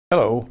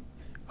Hello,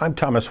 I'm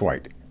Thomas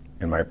White,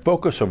 and my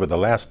focus over the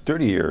last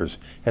 30 years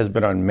has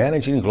been on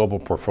managing global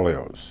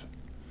portfolios.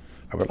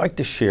 I would like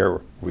to share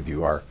with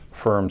you our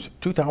firm's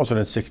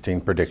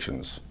 2016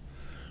 predictions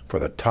for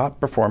the top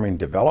performing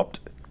developed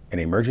and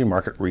emerging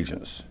market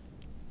regions.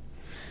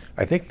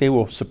 I think they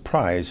will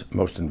surprise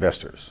most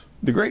investors.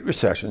 The Great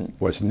Recession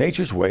was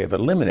nature's way of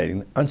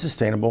eliminating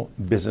unsustainable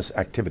business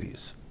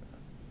activities.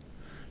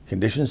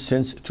 Conditions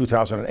since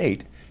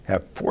 2008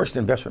 have forced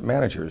investment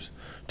managers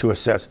to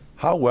assess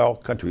how well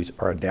countries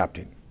are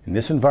adapting. In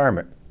this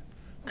environment,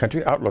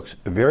 country outlooks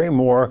vary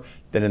more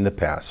than in the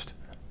past.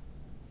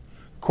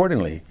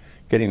 Accordingly,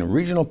 getting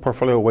regional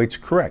portfolio weights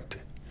correct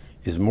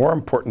is more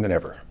important than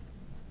ever.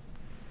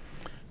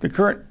 The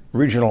current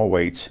regional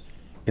weights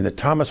in the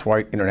Thomas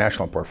White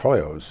International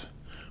portfolios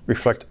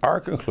reflect our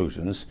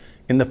conclusions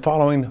in the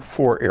following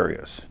 4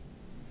 areas.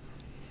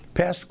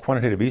 Past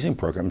quantitative easing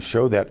programs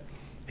show that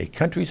a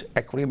country's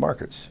equity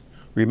markets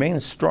remain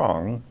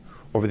strong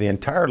over the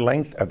entire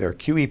length of their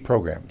QE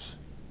programs.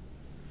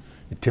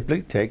 It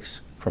typically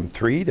takes from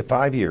 3 to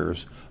 5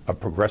 years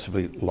of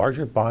progressively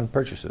larger bond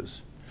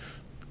purchases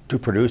to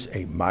produce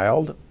a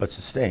mild but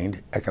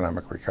sustained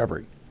economic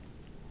recovery.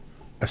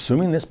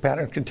 Assuming this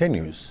pattern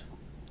continues,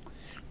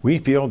 we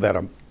feel that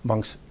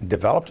amongst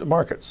developed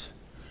markets,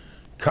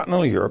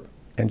 continental Europe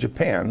and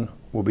Japan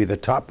will be the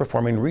top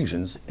performing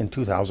regions in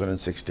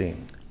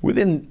 2016.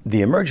 Within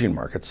the emerging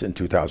markets in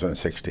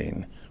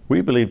 2016, we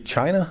believe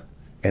China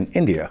and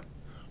India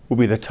will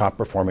be the top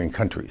performing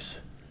countries.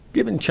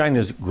 Given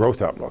China's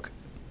growth outlook,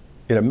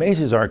 it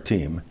amazes our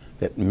team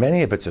that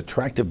many of its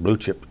attractive blue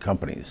chip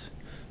companies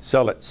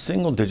sell at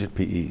single-digit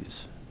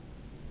PEs.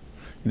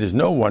 It is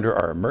no wonder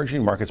our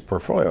emerging markets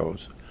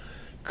portfolios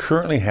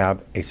currently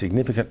have a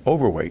significant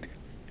overweight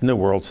in the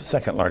world's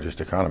second largest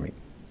economy.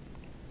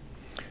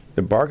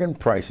 The bargain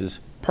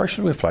prices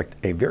partially reflect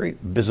a very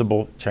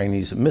visible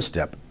Chinese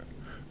misstep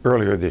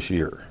earlier this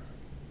year.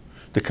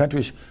 The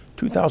country's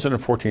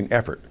 2014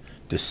 effort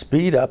to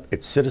speed up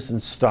its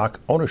citizens'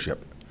 stock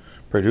ownership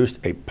produced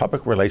a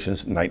public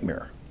relations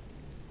nightmare.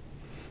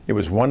 It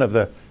was one of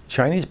the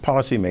Chinese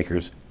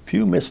policymakers'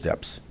 few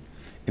missteps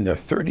in their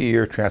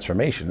 30-year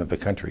transformation of the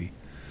country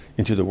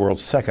into the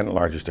world's second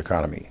largest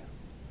economy.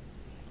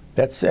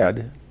 That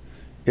said,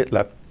 it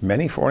left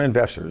many foreign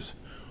investors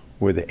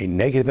with a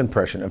negative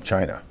impression of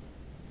China.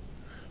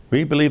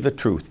 We believe the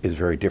truth is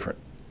very different.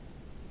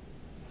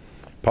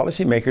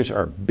 Policymakers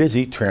are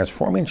busy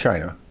transforming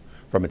China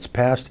from its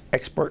past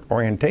export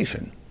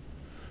orientation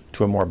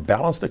to a more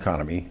balanced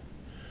economy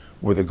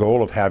with the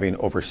goal of having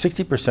over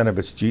 60% of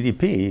its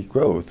GDP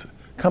growth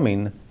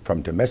coming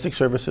from domestic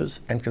services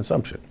and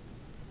consumption.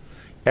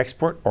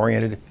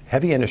 Export-oriented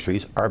heavy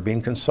industries are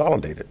being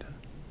consolidated,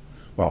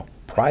 while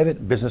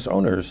private business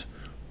owners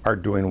are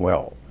doing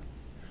well.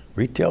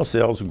 Retail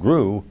sales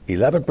grew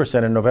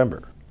 11% in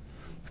November.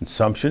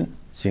 Consumption,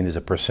 seen as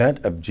a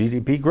percent of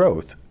GDP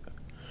growth,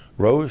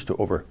 rose to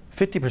over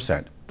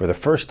 50% for the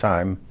first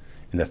time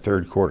in the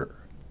third quarter.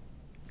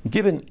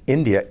 Given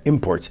India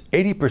imports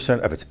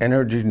 80% of its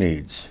energy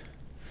needs,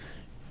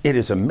 it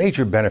is a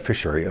major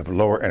beneficiary of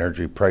lower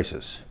energy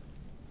prices.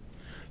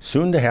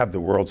 Soon to have the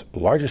world's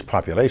largest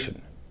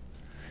population,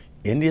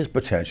 India's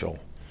potential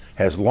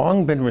has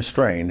long been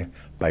restrained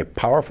by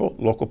powerful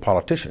local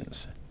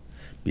politicians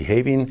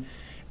behaving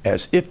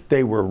as if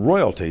they were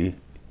royalty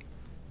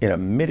in a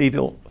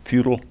medieval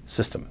feudal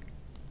system.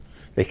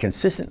 They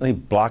consistently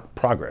block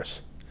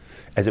progress,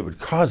 as it would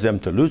cause them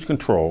to lose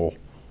control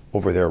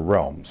over their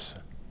realms.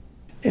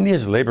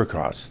 India's labor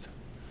costs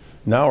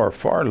now are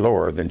far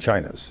lower than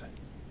China's,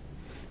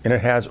 and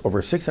it has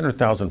over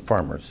 600,000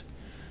 farmers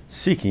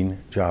seeking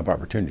job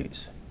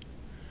opportunities.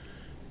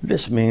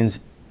 This means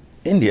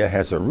India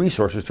has the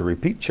resources to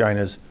repeat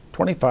China's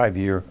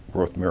 25-year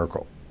growth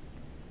miracle.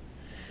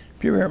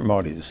 Pradhan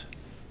Modi's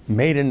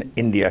Made in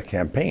India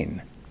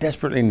campaign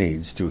desperately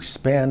needs to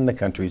expand the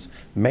country's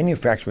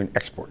manufacturing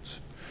exports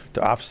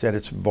to offset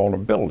its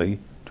vulnerability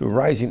to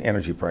rising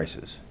energy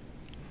prices.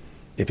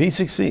 If he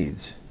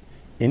succeeds,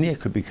 India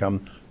could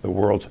become the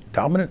world's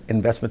dominant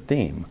investment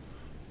theme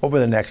over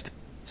the next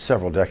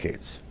several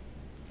decades.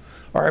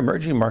 Our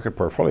emerging market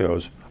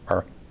portfolios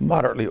are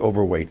moderately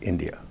overweight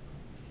India.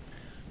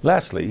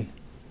 Lastly,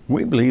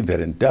 we believe that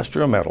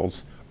industrial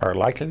metals are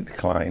likely to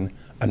decline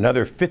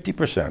another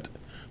 50%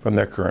 from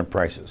their current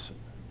prices.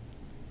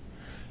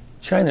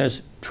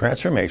 China's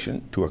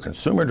transformation to a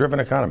consumer-driven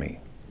economy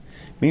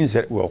means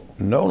that it will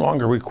no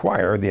longer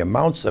require the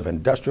amounts of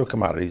industrial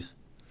commodities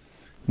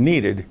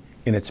needed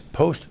in its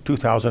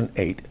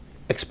post-2008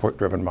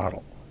 export-driven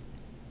model.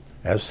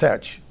 As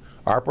such,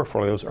 our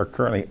portfolios are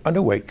currently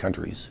underweight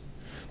countries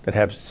that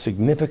have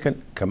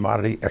significant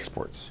commodity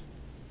exports,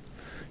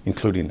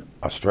 including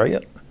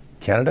Australia,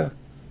 Canada,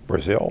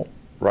 Brazil,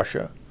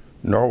 Russia,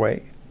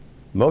 Norway,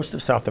 most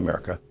of South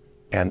America,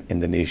 and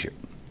Indonesia.